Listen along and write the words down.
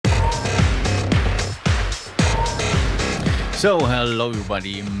So hello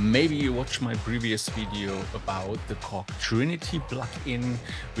everybody, maybe you watched my previous video about the Korg Trinity plugin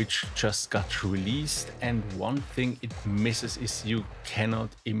which just got released, and one thing it misses is you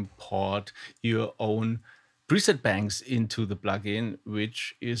cannot import your own preset banks into the plugin,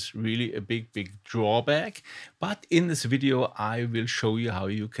 which is really a big drawback. But in this video I will show you how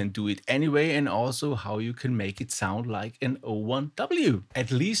you can do it anyway, and also how you can make it sound like an O1W, at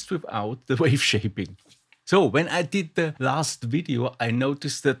least without the wave shaping. So when I did the last video, I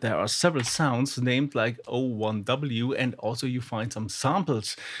noticed that there are several sounds named like O1W, and also you find some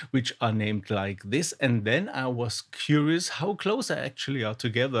samples which are named like this. And then I was curious how close they actually are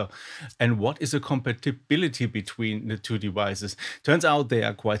together and what is the compatibility between the two devices. Turns out they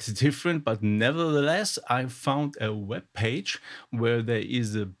are quite different, but nevertheless, I found a web page where there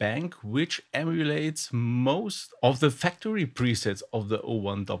is a bank which emulates most of the factory presets of the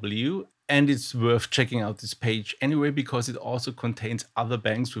O1W. And it's worth checking out this page anyway, because it also contains other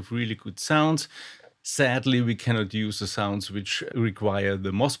banks with really good sounds. Sadly, we cannot use the sounds which require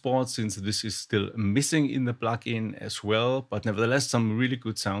the MOS board, since this is still missing in the plugin as well. But nevertheless, some really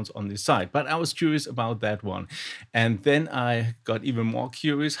good sounds on this side. But I was curious about that one. And then I got even more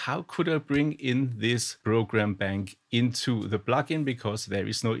curious, how could I bring in this program bank into the plugin, because there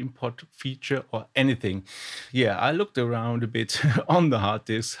is no import feature or anything. Yeah, I looked around a bit on the hard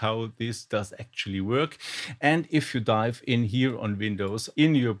disk how this does actually work. And if you dive in here on Windows,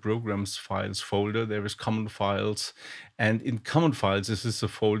 in your programs files folder, there is common files. And in common files, this is a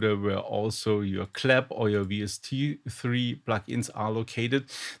folder where also your CLAP or your VST3 plugins are located.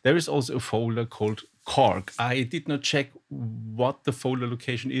 There is also a folder called Korg. I did not check what the folder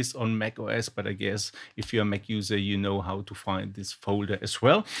location is on Mac OS, but I guess if you're a Mac user, you know how to find this folder as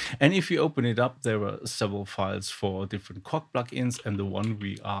well. And if you open it up, there are several files for different Korg plugins, and the one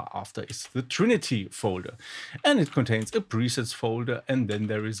we are after is the Trinity folder. And it contains a presets folder, and then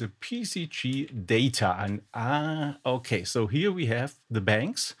there is a PCG data. And okay, so here we have the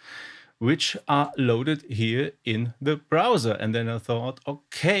banks which are loaded here in the browser. And then I thought,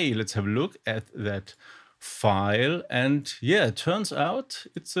 okay, let's have a look at that file. And yeah, it turns out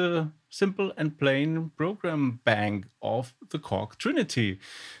it's a simple and plain program bank of the Korg Trinity.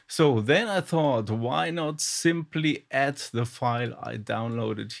 So then I thought, why not simply add the file I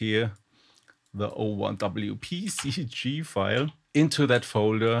downloaded here, the O1W PCG file, into that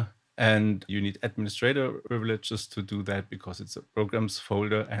folder. And you need administrator privileges to do that, because it's a programs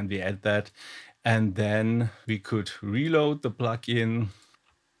folder, and we add that. And then we could reload the plugin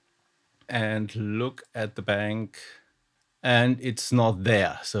and look at the bank, and it's not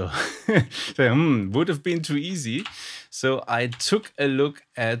there. So, would have been too easy. So I took a look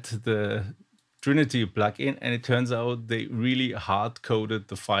at the Trinity plugin, and it turns out they really hard-coded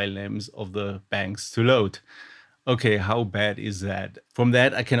the file names of the banks to load. Okay, how bad is that? From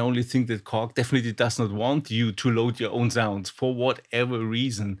that, I can only think that Korg definitely does not want you to load your own sounds for whatever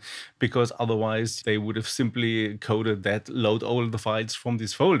reason, because otherwise they would have simply coded that load all the files from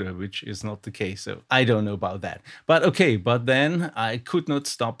this folder, which is not the case. So I don't know about that. But okay, but then I could not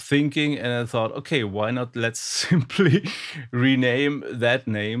stop thinking, and I thought, okay, why not let's simply rename that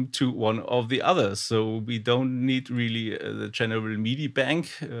name to one of the others. So we don't need really the general MIDI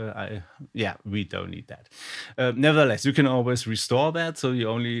bank. Yeah, we don't need that. Nevertheless, you can always restore that. So the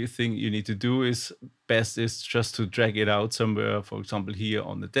only thing you need to do is just to drag it out somewhere, for example, here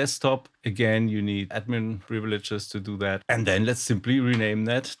on the desktop. Again, you need admin privileges to do that. And then let's simply rename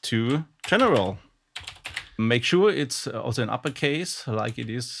that to general. Make sure it's also in uppercase, like it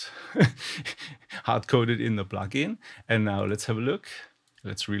is hard-coded in the plugin. And now let's have a look.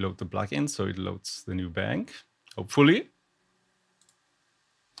 Let's reload the plugin so it loads the new bank, hopefully.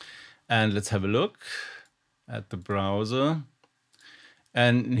 And let's have a look at the browser.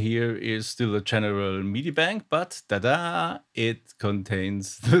 And here is still a general MIDI bank, but tada, it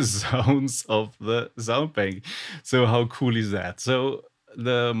contains the sounds of the sound bank. So how cool is that? So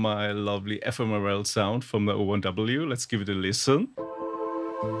my lovely ephemeral sound from the O1W, let's give it a listen.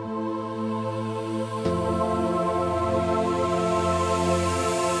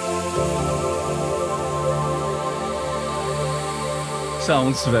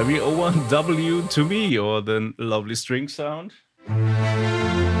 Sounds very O1W to me, or the lovely string sound.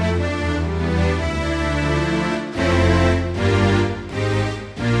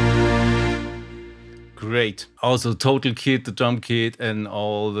 Great. Also total kit, the drum kit, and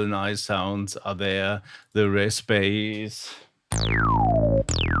all the nice sounds are there. The res bass.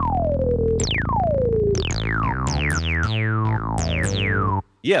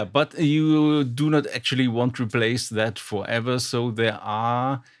 Yeah, but you do not actually want to replace that forever. So there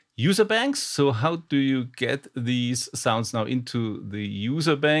are user banks. So how do you get these sounds now into the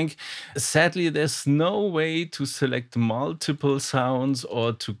user bank? Sadly, there's no way to select multiple sounds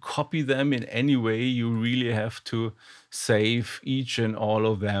or to copy them in any way. You really have to save each and all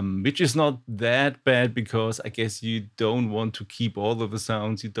of them, which is not that bad because I guess you don't want to keep all of the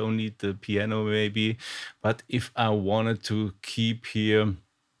sounds. You don't need the piano maybe. But if I wanted to keep here,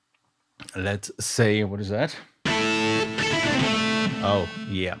 let's say, what is that? Oh,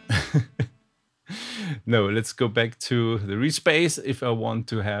 yeah. No, let's go back to the read space. If I want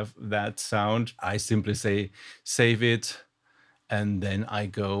to have that sound, I simply say save it. And then I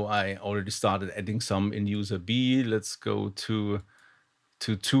already started adding some in user B. Let's go to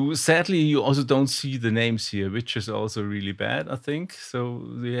 2. Sadly, you also don't see the names here, which is also really bad, I think. So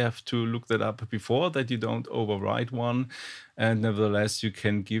you have to look that up before that you don't overwrite one. And nevertheless, you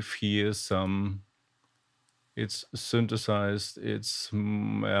can give here some, it's synthesized, it's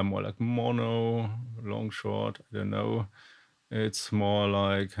more like mono, long, short, I don't know. It's more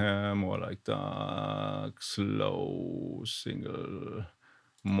like dark, slow, single,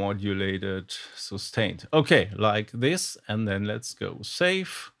 modulated, sustained. Okay, like this, and then let's go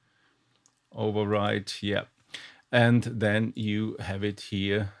save, overwrite, yeah. And then you have it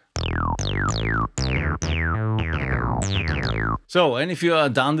here. So, and if you are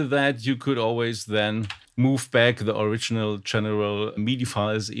done with that, you could always then move back the original general MIDI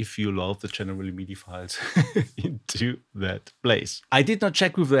files, if you love the general MIDI files, into that place. I did not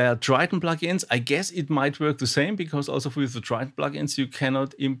check with their Triton plugins. I guess it might work the same because also with the Triton plugins, you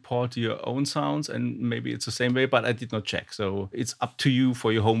cannot import your own sounds, and maybe it's the same way, but I did not check. So it's up to you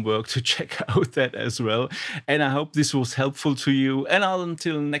for your homework to check out that as well. And I hope this was helpful to you. And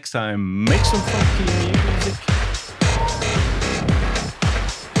until next time, make some funky music.